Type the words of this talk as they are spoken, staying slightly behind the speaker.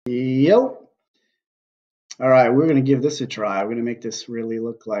Yo. All right, we're going to give this a try. We're going to make this really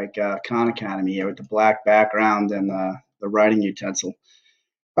look like Khan Academy here with the black background and the writing utensil.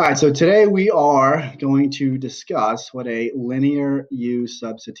 All right, so today we are going to discuss what a linear U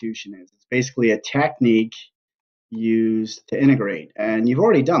substitution is. It's basically a technique used to integrate. And you've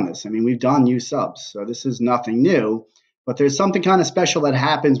already done this. I mean, we've done U subs, so this is nothing new. But there's something kind of special that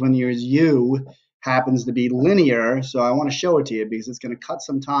happens when your U happens to be linear. So I want to show it to you because it's going to cut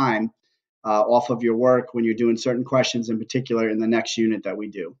some time off of your work when you're doing certain questions, in particular in the next unit that we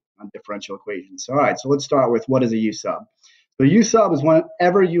do on differential equations. All right, so let's start with what is a U sub. So U sub is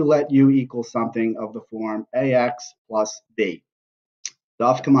whenever you let U equal something of the form AX plus B.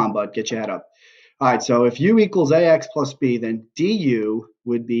 Duff, come on, bud, get your head up. All right, so if U equals AX plus B, then DU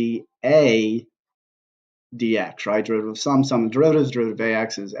would be A dx, right? Derivative of sum of derivatives. Derivative of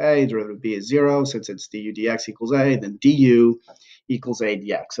AX is A, derivative of B is 0. Since it's du dx equals A, then du equals A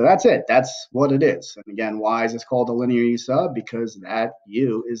dx. So that's it. That's what it is. And again, why is this called a linear U sub? Because that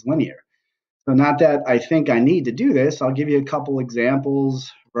U is linear. So not that I think I need to do this. I'll give you a couple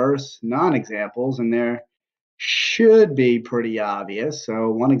examples versus non-examples, and they're should be pretty obvious.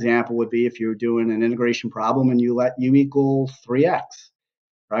 So one example would be if you're doing an integration problem and you let U equal 3x,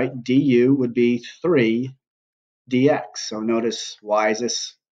 right? Du would be 3 dx. So notice, why is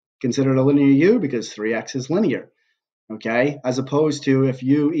this considered a linear U? Because 3x is linear, okay? As opposed to if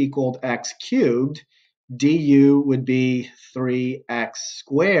U equaled x cubed, du would be 3x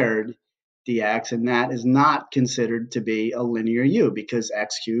squared dx, and that is not considered to be a linear U because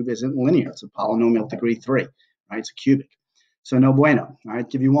x cubed isn't linear. It's a polynomial degree 3, right? It's a cubic. So no bueno. All right,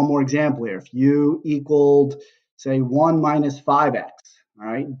 give you one more example here. If U equaled, say, 1 minus 5x, all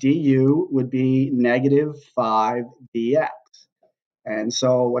right, du would be negative 5 dx. And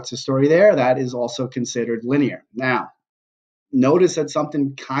so what's the story there? That is also considered linear. Now, notice that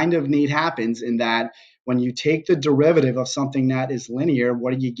something kind of neat happens in that when you take the derivative of something that is linear,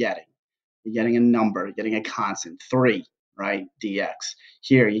 what are you getting? You're getting a number, you're getting a constant, 3, right, dx.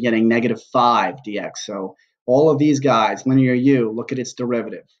 Here, you're getting negative 5 dx. So all of these guys, linear U, look at its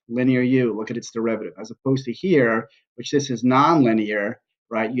derivative. Linear U, look at its derivative. As opposed to here, which this is nonlinear,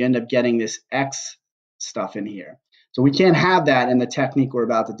 right, you end up getting this x stuff in here. So we can't have that in the technique we're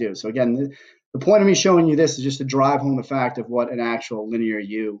about to do. So again, the point of me showing you this is just to drive home the fact of what an actual linear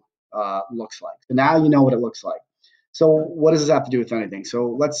U looks like. So now you know what it looks like. So what does this have to do with anything?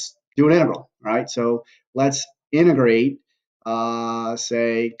 So let's do an integral, right? So let's integrate,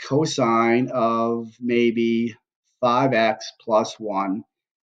 say, cosine of maybe 5x plus 1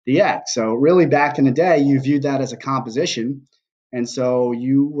 dx. So really back in the day, you viewed that as a composition. And so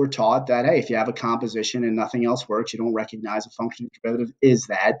you were taught that, hey, if you have a composition and nothing else works, you don't recognize a function derivative is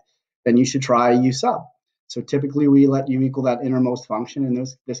that, then you should try U sub. So typically we let U equal that innermost function. In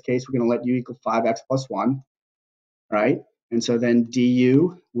this case, we're going to let U equal 5x plus 1, right? And so then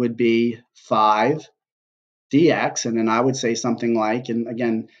du would be 5 dx. And then I would say something like, and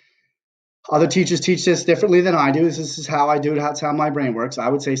again, other teachers teach this differently than I do. This is how I do it. That's how my brain works. I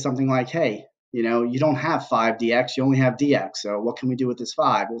would say something like, hey, you know, you don't have 5 dx, you only have dx. So what can we do with this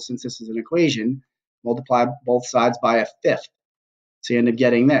 5? Well, since this is an equation, multiply both sides by a fifth. So you end up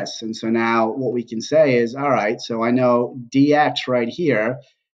getting this. And so now what we can say is, all right, so I know dx right here,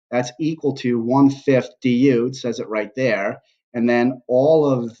 that's equal to 1/5 du. It says it right there. And then all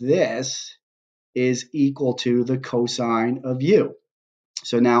of this is equal to the cosine of u.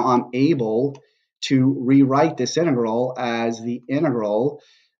 So now I'm able to rewrite this integral as the integral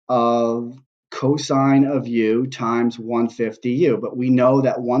of cosine of u times 1/5 du. But we know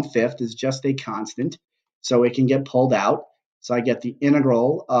that 1/5 is just a constant, so it can get pulled out. So I get the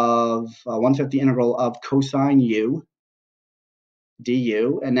integral of 1/5 the integral of cosine u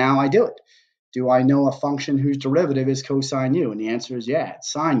du, and now I do it. Do I know a function whose derivative is cosine u? And the answer is yeah,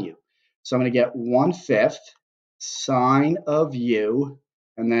 it's sine u. So I'm going to get 1/5 sine of u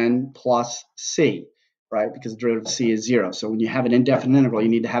and then plus c, right? Because the derivative of c is 0. So when you have an indefinite integral, you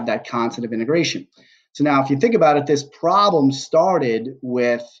need to have that constant of integration. So now if you think about it, this problem started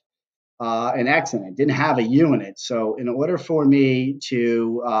with an x in it. It didn't have a u in it. So in order for me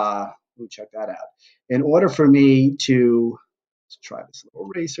to, check that out. In order for me to, let's try this little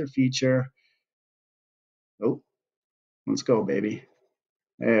eraser feature. Oh, let's go, baby.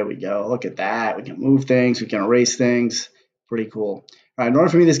 There we go. Look at that. We can move things. We can erase things. Pretty cool. All right, in order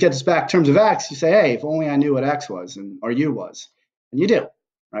for me to get this back in terms of x, you say, hey, if only I knew what x was or u was. And you do,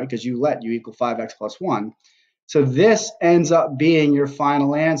 right? Because you let u equal 5x plus 1. So this ends up being your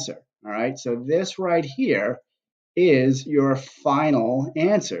final answer. All right, so this right here is your final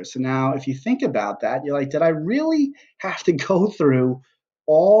answer. So now if you think about that, you're like, did I really have to go through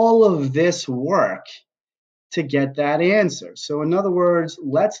all of this work to get that answer. So in other words,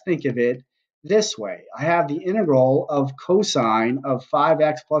 let's think of it this way. I have the integral of cosine of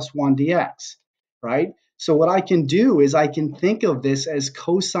 5x plus 1 dx, right? So what I can do is I can think of this as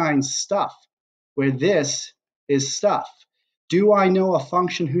cosine stuff, where this is stuff. Do I know a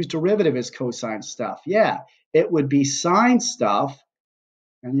function whose derivative is cosine stuff? Yeah, it would be sine stuff.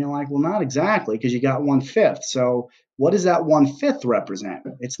 And you're like, well, not exactly, because you got 1/5. So what does that 1/5 represent?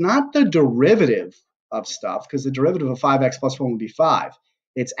 It's not the derivative of stuff, because the derivative of 5x plus 1 would be 5.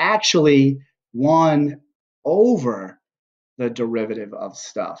 It's actually 1 over the derivative of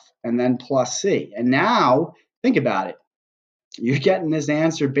stuff, and then plus c. And now, think about it. You're getting this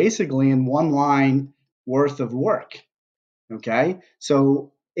answer basically in one line worth of work. Okay,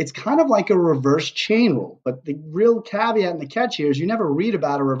 so it's kind of like a reverse chain rule, but the real caveat and the catch here is you never read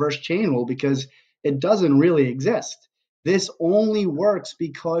about a reverse chain rule because it doesn't really exist. This only works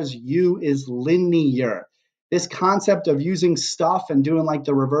because u is linear. This concept of using stuff and doing like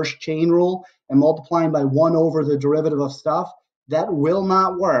the reverse chain rule and multiplying by 1 over the derivative of stuff, that will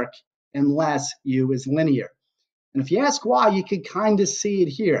not work unless u is linear. And if you ask why, you can kind of see it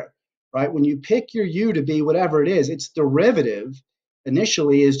here, right? When you pick your u to be whatever it is, its derivative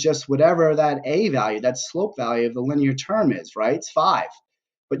initially is just whatever that a value, that slope value of the linear term is, right? It's 5.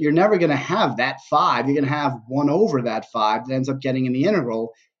 But you're never going to have that 5. You're going to have 1 over that 5 that ends up getting in the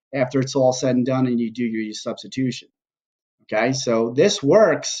integral after it's all said and done and you do your substitution. Okay, so this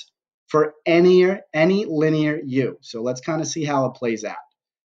works for any linear u. So let's kind of see how it plays out.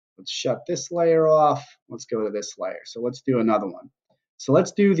 Let's shut this layer off. Let's go to this layer. So let's do another one. So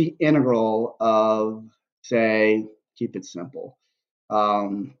let's do the integral of, say, keep it simple.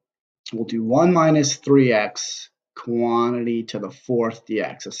 We'll do 1 minus 3x quantity to the 4th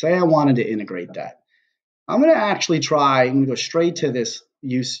dx. So say I wanted to integrate that. I'm going to actually try, I'm going to go straight to this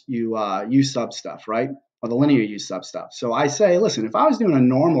u sub stuff, right? Or the linear u sub stuff. So I say, listen, if I was doing a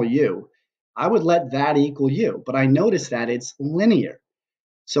normal u, I would let that equal u. But I notice that it's linear.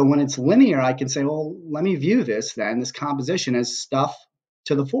 So when it's linear, I can say, well, let me view this then, this composition as stuff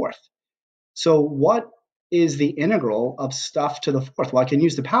to the 4th. So what is the integral of stuff to the 4th? Well, I can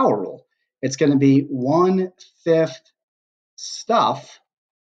use the power rule. It's going to be 1/5 stuff,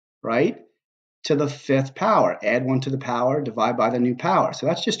 right, to the 5th power. Add 1 to the power, divide by the new power. So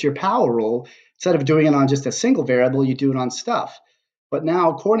that's just your power rule. Instead of doing it on just a single variable, you do it on stuff. But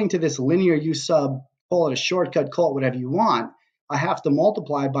now, according to this linear u sub, call it a shortcut, call it whatever you want, I have to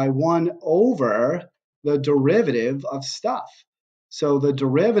multiply by 1 over the derivative of stuff. So the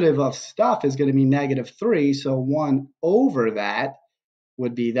derivative of stuff is going to be -3, so 1 over that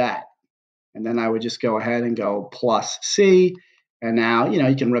would be that. And then I would just go ahead and go plus c. And now,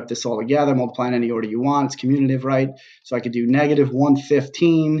 you can rip this all together, multiply in any order you want. It's commutative, right? So I could do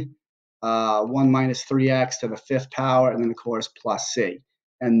 -115, 1 minus 3x to the 5th power, and then, of course, plus c.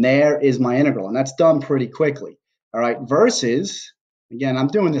 And there is my integral. And that's done pretty quickly. All right, versus, again, I'm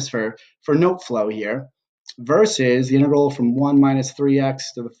doing this for note flow here, versus the integral from 1 minus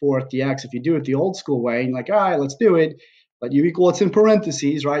 3x to the 4th dx. If you do it the old school way, and you're like, all right, let's do it. Let u equal, it's in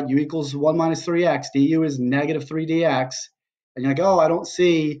parentheses, right? U equals 1 minus 3x. du is -3 dx. And you're like, oh, I don't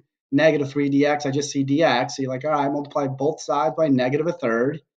see -3 dx. I just see dx. So you're like, all right, multiply both sides by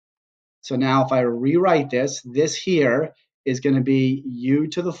 -1/3. So now if I rewrite this, this here is going to be u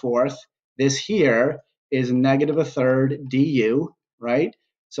to the 4th. This here is -1/3 du, right?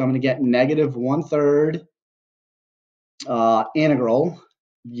 So I'm going to get -1/3 integral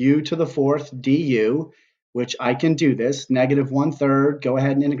u to the 4th du, which I can do this, -1/3, go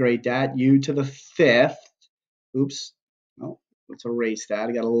ahead and integrate that, u to the 5th, oops, oh, let's erase that,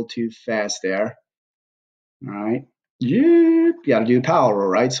 I got a little too fast there, all right, you got to do the power rule,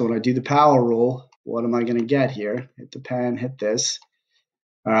 right? So when I do the power rule, what am I going to get here? Hit the pen, hit this,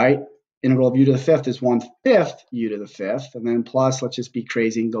 all right, integral of u to the 5th is 1/5 u to the 5th, and then plus, let's just be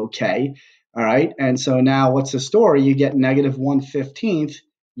crazy and go k. All right, and so now what's the story? You get -1/15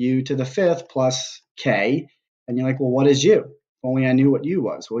 u to the 5th plus k, and you're like, well, what is u? If only I knew what u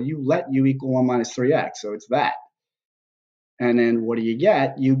was. Well, you let u equal 1 minus 3x, so it's that. And then what do you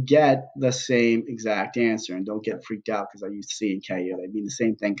get? You get the same exact answer. And don't get freaked out because I used C and K here. They mean the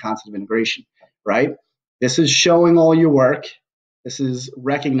same thing, constant of integration, right? This is showing all your work. This is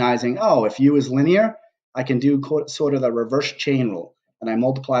recognizing, oh, if u is linear, I can do sort of the reverse chain rule. And I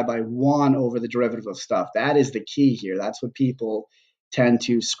multiply by 1 over the derivative of stuff. That is the key here. That's what people tend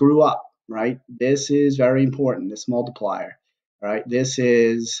to screw up, right? This is very important, this multiplier, all right? This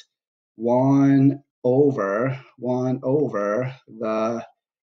is 1 over the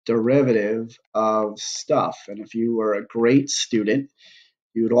derivative of stuff. And if you were a great student,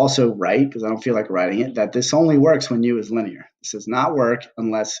 You would also write, because I don't feel like writing it, that this only works when u is linear. This does not work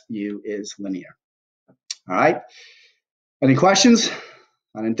unless u is linear. All right. Any questions?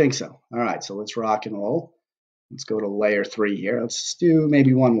 I didn't think so. All right, so let's rock and roll. Let's go to layer 3 here. Let's do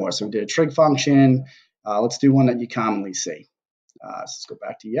maybe one more. So we did a trig function. Let's do one that you commonly see. Let's go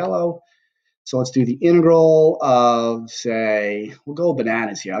back to yellow. So let's do the integral of, say, we'll go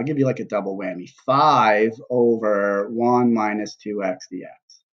bananas here. I'll give you like a double whammy. 5 over 1 minus 2x dx,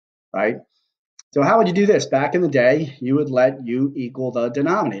 right? So how would you do this? Back in the day, you would let u equal the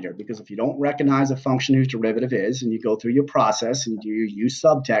denominator, because if you don't recognize a function whose derivative is, and you go through your process and you do your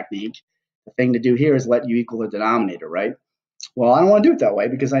u-sub technique, the thing to do here is let u equal the denominator, right? Well, I don't want to do it that way,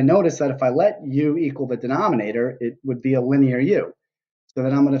 because I noticed that if I let u equal the denominator, it would be a linear u. So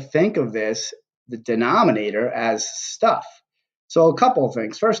then I'm going to think of this, the denominator, as stuff. So a couple of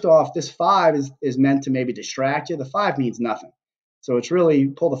things. First off, this 5 is meant to maybe distract you. The 5 means nothing. So it's really,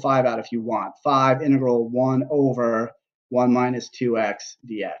 pull the 5 out if you want. 5 integral 1 over 1 minus 2x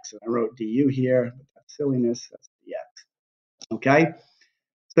dx. And I wrote du here, but that's silliness, that's dx. Okay?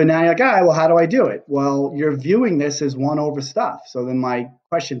 So now you're like, all right, well, how do I do it? Well, you're viewing this as 1 over stuff. So then my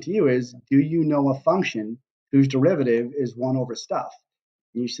question to you is, do you know a function whose derivative is 1 over stuff?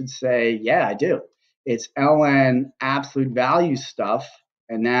 And you should say, yeah, I do. It's ln absolute value stuff,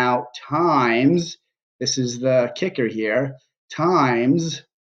 and now times, this is the kicker here, times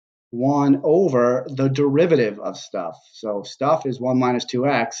 1 over the derivative of stuff. So stuff is 1 minus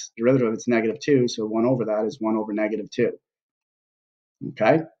 2x, derivative of it's negative 2, so 1 over that is 1 over negative 2.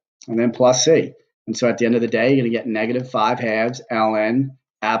 Okay, and then plus c. And so at the end of the day, you're going to get negative 5 halves ln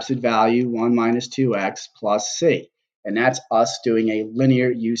absolute value 1 minus 2x plus c. And that's us doing a linear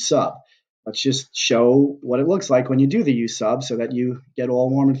u-sub. Let's just show what it looks like when you do the u-sub so that you get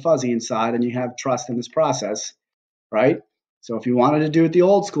all warm and fuzzy inside and you have trust in this process, right? So if you wanted to do it the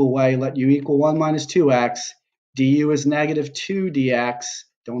old school way, let u equal 1 minus 2x, du is negative 2 dx.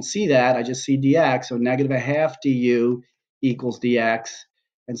 Don't see that, I just see dx, so negative a half du equals dx.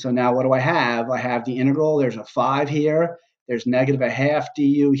 And so now what do I have? I have the integral, there's a 5 here, there's negative a half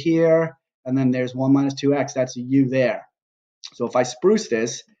du here, and then there's 1 minus 2x, that's a u there. So if I spruce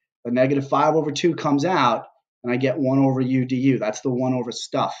this, the negative 5 over 2 comes out, and I get 1 over u du. That's the 1 over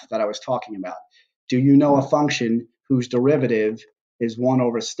stuff that I was talking about. Do you know a function whose derivative is 1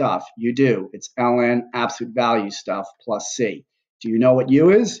 over stuff? You do. It's ln absolute value stuff plus c. Do you know what u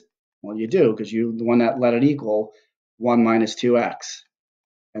is? Well, you do, because you're the one that let it equal 1 minus 2x.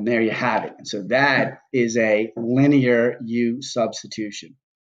 And there you have it. And so that is a linear u substitution.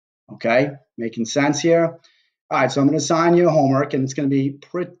 Okay, making sense here? All right, so I'm going to assign you a homework, and it's going to be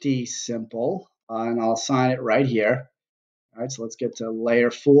pretty simple, and I'll assign it right here. All right, so let's get to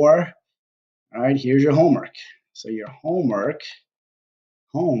layer 4. All right, here's your homework. So your homework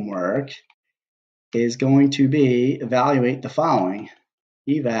is going to be evaluate the following.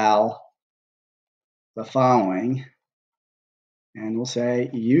 Eval the following, and we'll say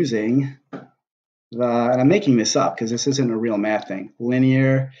using the, and I'm making this up because this isn't a real math thing,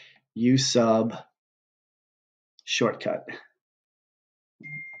 linear u-sub shortcut.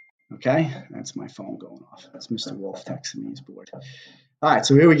 Okay, that's my phone going off. That's Mr. Wolf texting me, he's bored. All right,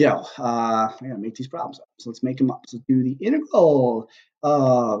 so here we go. I gotta make these problems up. So let's make them up. So do the integral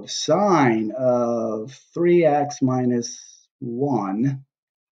of sine of 3x minus 1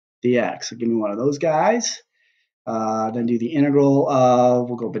 dx. So give me one of those guys. Then do the integral of,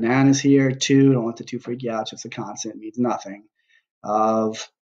 we'll go bananas here, 2, don't let the 2 freak you out, just a constant, means nothing, of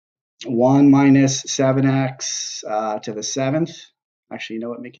 1 minus 7x to the 7th. Actually, you know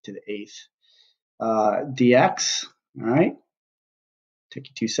what, make it to the 8th. Dx, all right? Take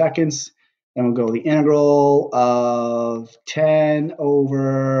you 2 seconds. Then we'll go the integral of 10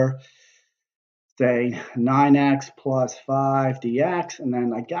 over, say, 9x plus 5 dx. And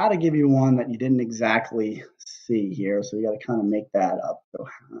then I got to give you one that you didn't exactly see here. So we got to kind of make that up. So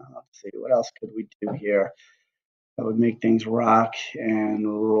let's see, what else could we do here that would make things rock and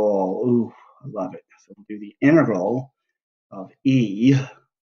roll? Ooh, I love it. So we'll do the integral of e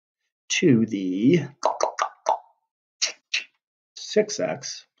to the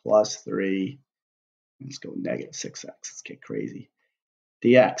 6x plus 3, let's go negative 6x, let's get crazy,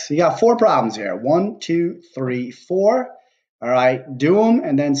 dx. So you got 4 problems here, 1, 2, 3, 4. All right, do them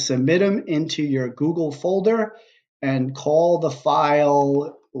and then submit them into your Google folder and call the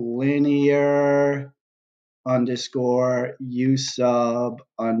file linear underscore u-sub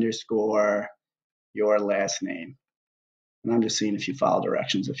underscore your last name. And I'm just seeing a few file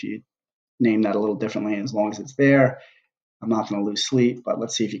directions if you name that a little differently, as long as it's there. I'm not going to lose sleep, but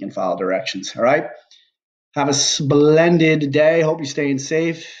let's see if you can follow directions. All right. Have a splendid day. Hope you're staying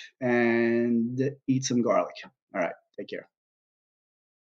safe and eat some garlic. All right. Take care.